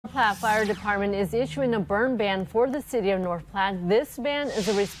Platte Fire Department is issuing a burn ban for the city of North Platte. This ban is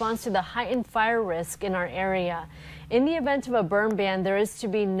a response to the heightened fire risk in our area. In the event of a burn ban, there is to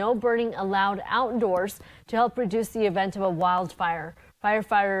be no burning allowed outdoors to help reduce the event of a wildfire.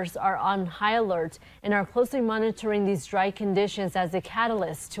 Firefighters are on high alert and are closely monitoring these dry conditions as a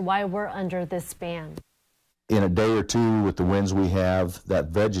catalyst to why we're under this ban. In a day or two, with the winds we have, that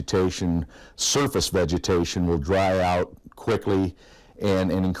vegetation, surface vegetation, will dry out quickly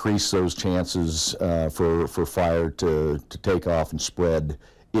and increase those chances for fire to take off and spread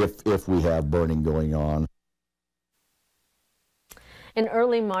if we have burning going on. In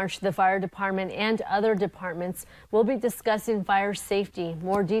early March, the fire department and other departments will be discussing fire safety.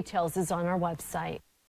 More details is on our website.